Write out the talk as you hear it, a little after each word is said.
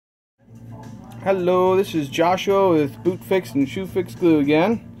Hello, this is Joshua with Boot Fix and Shoe Fix Glue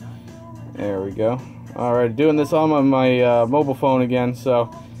again. There we go. Alright, doing this on my mobile phone again, so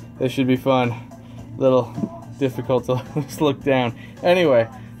this should be fun. Little difficult to look down. Anyway,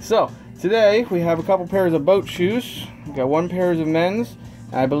 so today we have a couple pairs of boat shoes. We've got one pair of men's.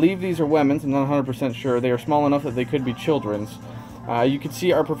 I believe these are women's. I'm not 100% sure. They are small enough that they could be children's. You can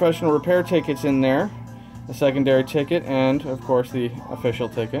see our professional repair tickets in there, a secondary ticket, and of course the official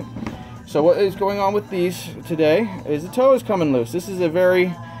ticket. So what is going on with these today is the toe is coming loose. This is a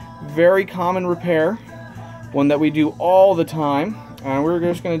very, very common repair, one that we do all the time, and we're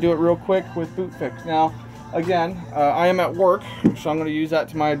just going to do it real quick with Boot Fix. Now, again, I am at work, so I'm going to use that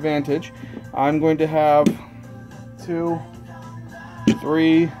to my advantage. I'm going to have 2,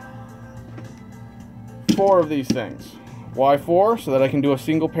 3, 4 of these things. Why 4? So that I can do a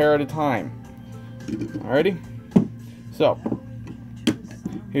single pair at a time. Alrighty? So,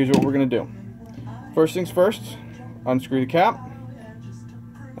 here's what we're going to do. First things first, unscrew the cap,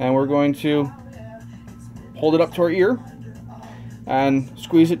 and we're going to hold it up to our ear and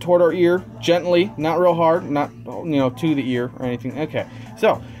squeeze it toward our ear gently, not real hard, not to the ear or anything. Okay,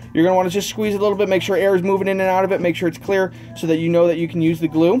 so you're going to want to just squeeze it a little bit, make sure air is moving in and out of it, make sure it's clear so that you know that you can use the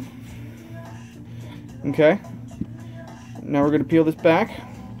glue. Okay, now we're going to peel this back,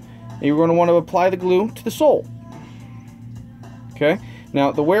 and you're going to want to apply the glue to the sole. Okay, now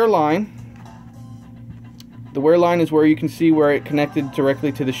the wear line is where you can see where it connected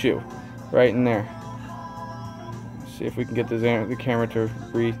directly to the shoe, right in there. Let's see if we can get the camera to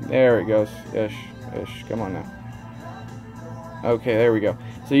breathe. There it goes. Ish. Come on now. Okay, there we go.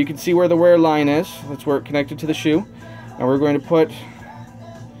 So you can see where the wear line is. That's where it connected to the shoe. And we're going to put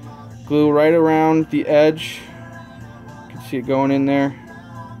glue right around the edge. You can see it going in there.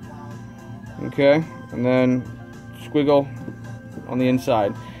 Okay, and then squiggle on the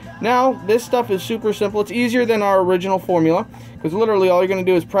inside. Now, this stuff is super simple. It's easier than our original formula, because literally all you're going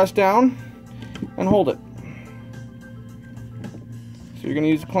to do is press down and hold it. So you're going to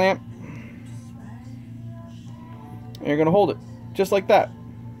use a clamp, and you're going to hold it, just like that.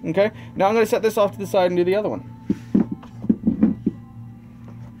 Okay? Now I'm going to set this off to the side and do the other one.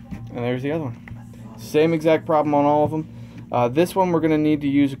 And there's the other one. Same exact problem on all of them. This one we're going to need to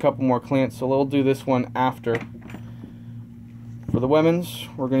use a couple more clamps, so we'll do this one after. For the women's,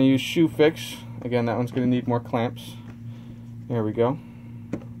 we're going to use Shoe Fix. Again, that one's going to need more clamps. There we go.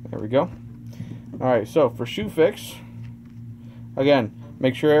 There we go. Alright, so for Shoe Fix, again,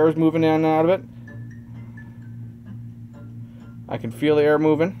 make sure air is moving in and out of it. I can feel the air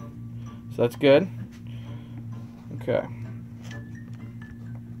moving, so that's good. Okay.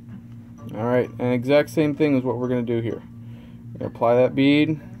 Alright, and exact same thing is what we're going to do here. We're going to apply that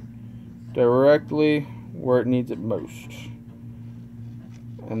bead directly where it needs it most.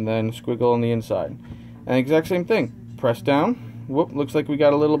 And then squiggle on the inside. And exact same thing. Press down. Whoop, looks like we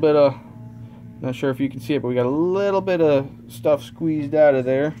got a little bit of, not sure if you can see it, but we got a little bit of stuff squeezed out of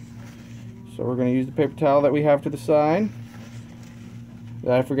there. So we're going to use the paper towel that we have to the side.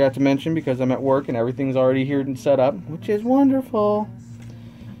 That I forgot to mention because I'm at work and everything's already here and set up, which is wonderful.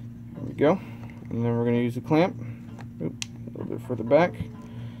 There we go. And then we're going to use the clamp. Oop, a little bit further back.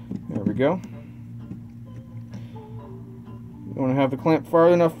 There we go. You want to have the clamp far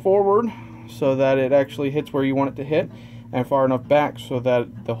enough forward so that it actually hits where you want it to hit, and far enough back so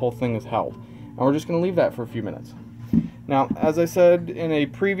that the whole thing is held. And we're just going to leave that for a few minutes. Now, as I said in a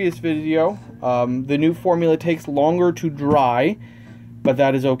previous video, the new formula takes longer to dry, but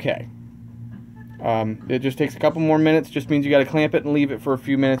that is okay. It just takes a couple more minutes. Just means you got to clamp it and leave it for a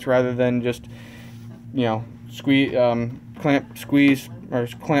few minutes rather than just, squeeze, clamp, squeeze, or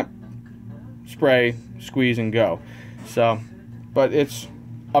clamp, spray, squeeze, and go. So, but it's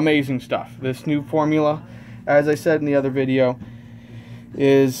amazing stuff. This new formula, as I said in the other video,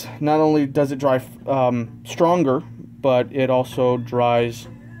 is not only does it dry stronger, but it also dries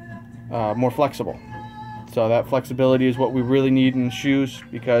more flexible. So that flexibility is what we really need in shoes,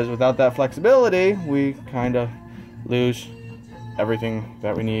 because without that flexibility, we kind of lose everything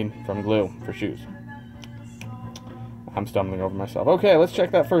that we need from glue for shoes. I'm stumbling over myself. Okay, let's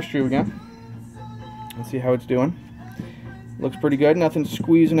check that first shoe again. Let's see how it's doing. Looks pretty good. Nothing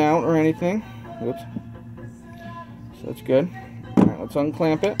squeezing out or anything. Oops. So that's good. Alright, let's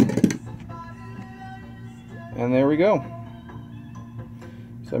unclamp it. And there we go.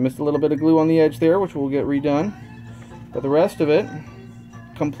 So I missed a little bit of glue on the edge there, which will get redone. But the rest of it,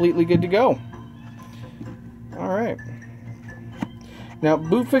 completely good to go. Alright. Now,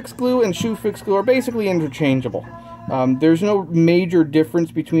 Boot Fix glue and Shoe Fix glue are basically interchangeable. There's no major difference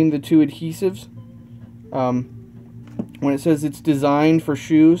between the two adhesives. When it says it's designed for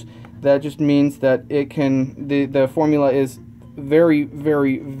shoes, That just means that it can, the formula is very,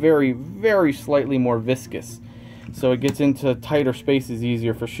 very, very, very slightly more viscous. So it gets into tighter spaces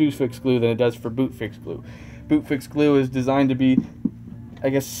easier for shoe fix glue than it does for boot fix glue. Boot fix glue is designed to be, I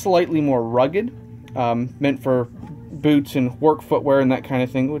guess, slightly more rugged, meant for boots and work footwear and that kind of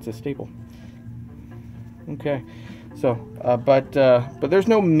thing. Oh, it's a staple. Okay, so but there's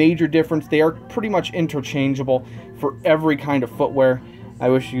no major difference. They are pretty much interchangeable for every kind of footwear. I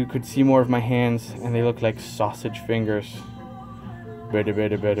wish you could see more of my hands, and they look like sausage fingers.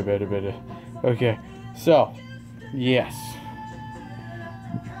 Okay, so yes.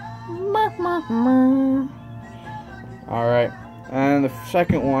 All right, and the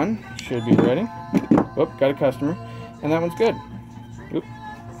second one should be ready. Oop, got a customer, and that one's good. Oop,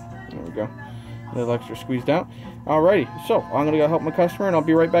 there we go. A little extra squeezed out. Alrighty, so I'm gonna go help my customer, and I'll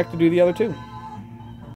be right back to do the other two.